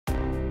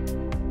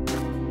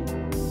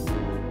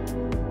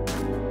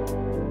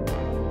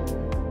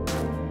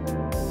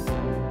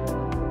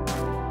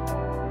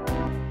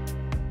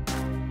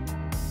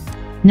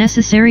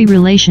Necessary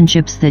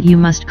relationships that you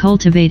must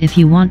cultivate if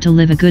you want to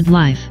live a good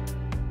life.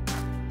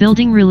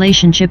 Building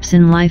relationships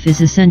in life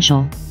is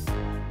essential.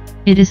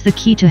 It is the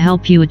key to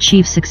help you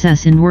achieve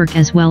success in work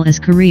as well as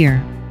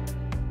career.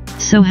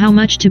 So how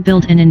much to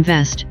build and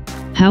invest?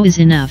 How is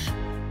enough?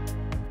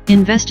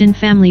 Invest in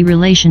family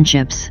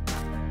relationships.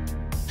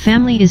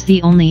 Family is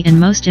the only and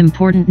most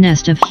important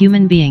nest of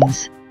human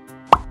beings.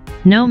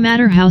 No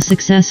matter how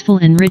successful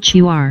and rich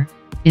you are,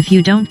 if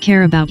you don't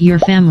care about your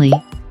family,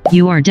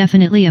 you are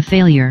definitely a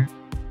failure.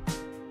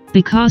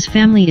 Because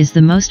family is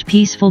the most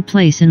peaceful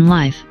place in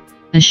life,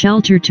 a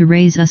shelter to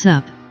raise us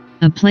up,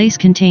 a place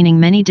containing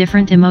many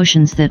different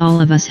emotions that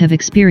all of us have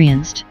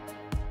experienced,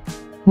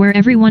 where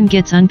everyone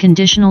gets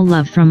unconditional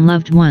love from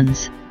loved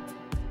ones.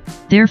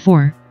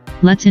 Therefore,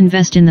 let's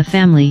invest in the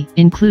family,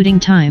 including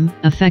time,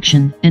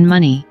 affection, and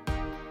money.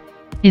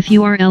 If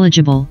you are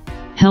eligible,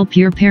 help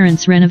your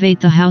parents renovate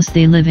the house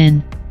they live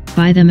in,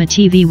 buy them a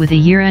TV with a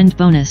year-end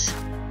bonus,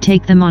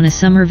 take them on a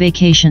summer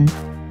vacation,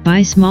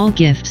 buy small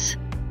gifts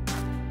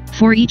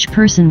for each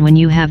person when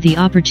you have the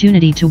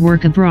opportunity to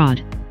work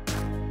abroad,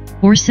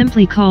 or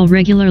simply call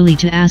regularly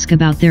to ask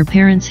about their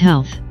parents'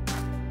 health.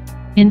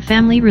 In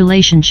family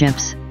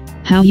relationships,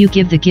 how you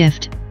give the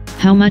gift,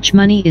 how much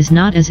money is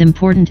not as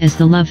important as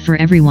the love for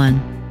everyone.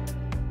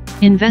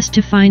 Invest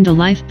to find a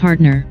life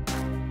partner.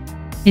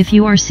 If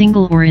you are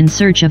single or in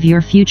search of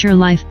your future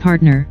life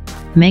partner,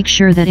 make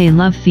sure that a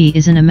love fee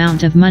is an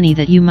amount of money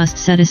that you must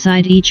set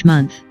aside each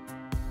month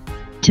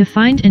to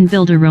find and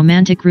build a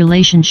romantic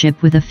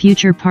relationship with a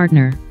future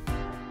partner.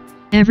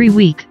 Every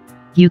week,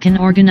 you can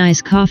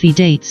organize coffee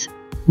dates,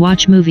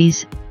 watch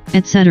movies,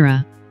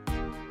 etc.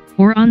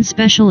 Or on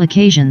special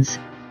occasions,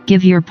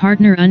 give your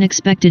partner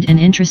unexpected and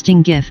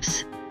interesting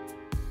gifts.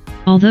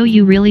 Although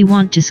you really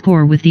want to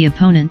score with the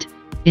opponent,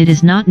 it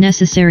is not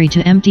necessary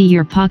to empty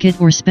your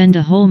pocket or spend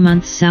a whole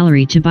month's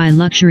salary to buy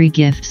luxury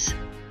gifts.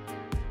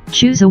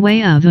 Choose a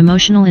way of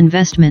emotional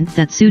investment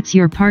that suits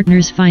your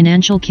partner's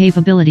financial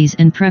capabilities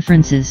and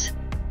preferences.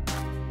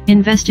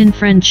 Invest in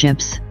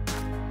friendships.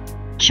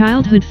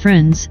 Childhood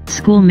friends,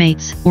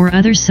 schoolmates, or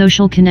other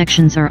social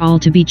connections are all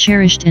to be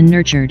cherished and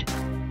nurtured.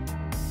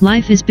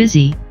 Life is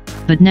busy,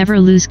 but never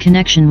lose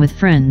connection with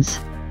friends.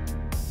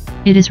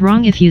 It is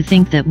wrong if you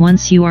think that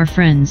once you are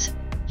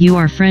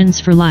friends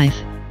for life.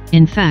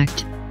 In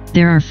fact,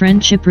 there are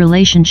friendship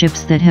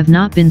relationships that have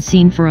not been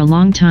seen for a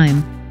long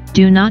time,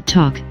 do not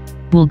talk,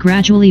 will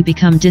gradually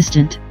become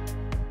distant.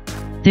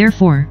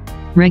 Therefore,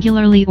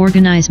 regularly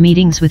organize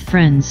meetings with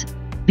friends,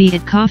 be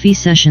it coffee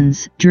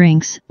sessions,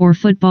 drinks, or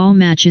football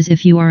matches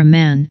if you are a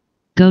man,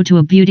 go to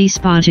a beauty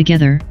spa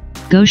together,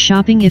 go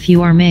shopping if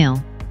you are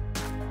male.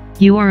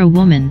 You are a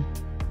woman.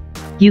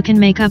 You can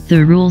make up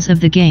the rules of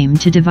the game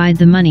to divide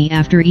the money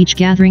after each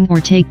gathering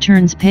or take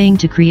turns paying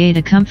to create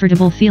a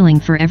comfortable feeling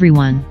for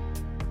everyone.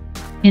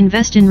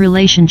 Invest in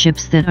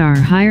relationships that are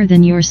higher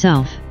than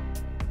yourself.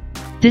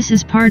 This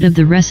is part of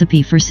the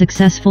recipe for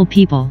successful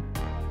people.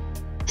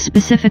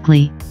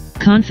 Specifically,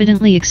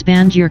 confidently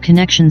expand your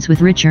connections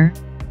with richer,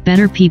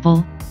 better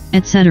people,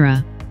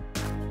 etc.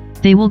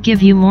 They will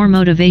give you more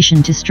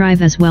motivation to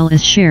strive as well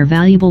as share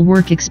valuable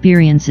work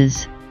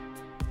experiences.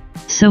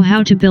 So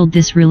how to build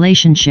this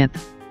relationship?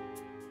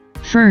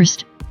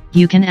 First,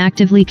 you can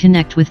actively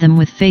connect with them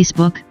with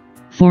Facebook,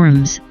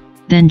 forums,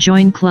 then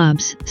join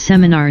clubs,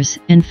 seminars,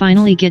 and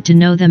finally get to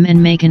know them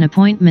and make an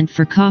appointment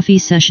for coffee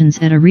sessions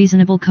at a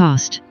reasonable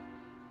cost.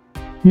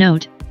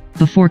 Note,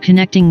 before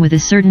connecting with a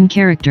certain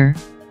character,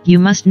 you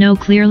must know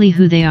clearly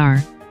who they are,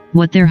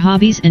 what their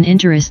hobbies and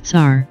interests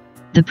are,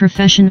 the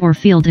profession or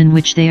field in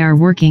which they are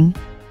working,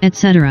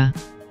 etc.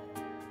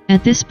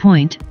 At this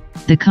point,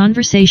 the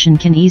conversation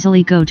can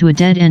easily go to a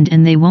dead end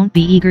and they won't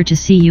be eager to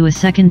see you a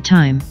second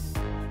time.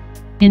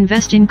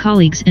 Invest in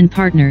colleagues and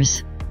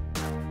partners.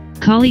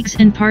 Colleagues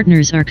and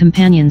partners are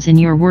companions in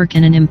your work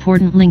and an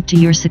important link to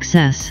your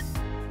success.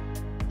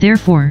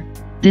 Therefore,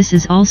 this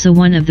is also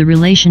one of the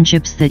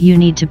relationships that you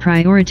need to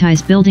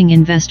prioritize building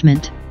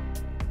investment.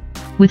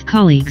 With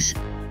colleagues,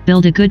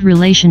 build a good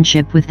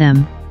relationship with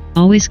them,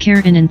 always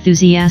care and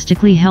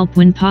enthusiastically help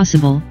when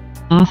possible,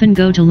 often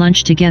go to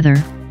lunch together,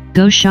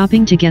 go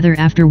shopping together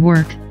after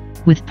work.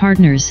 With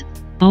partners,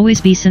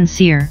 always be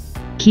sincere,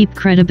 keep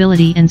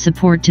credibility and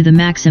support to the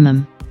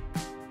maximum.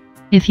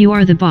 If you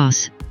are the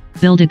boss,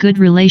 build a good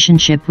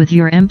relationship with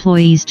your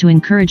employees to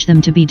encourage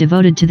them to be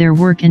devoted to their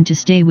work and to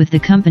stay with the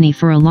company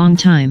for a long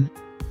time.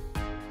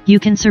 You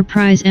can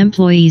surprise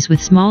employees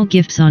with small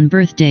gifts on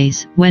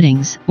birthdays,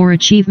 weddings, or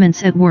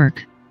achievements at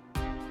work.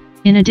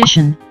 In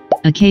addition,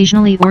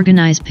 occasionally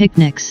organize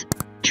picnics,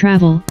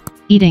 travel,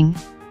 eating,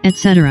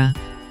 etc.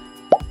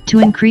 to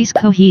increase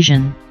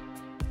cohesion.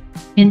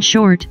 In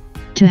short,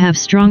 to have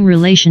strong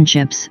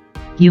relationships,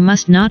 you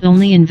must not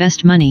only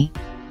invest money,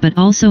 but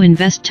also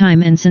invest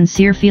time and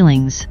sincere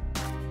feelings.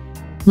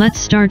 Let's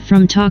start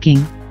from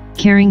talking,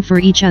 caring for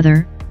each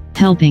other,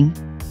 helping,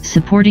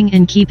 supporting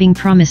and keeping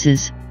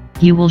promises.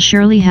 You will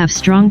surely have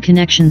strong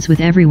connections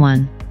with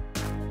everyone.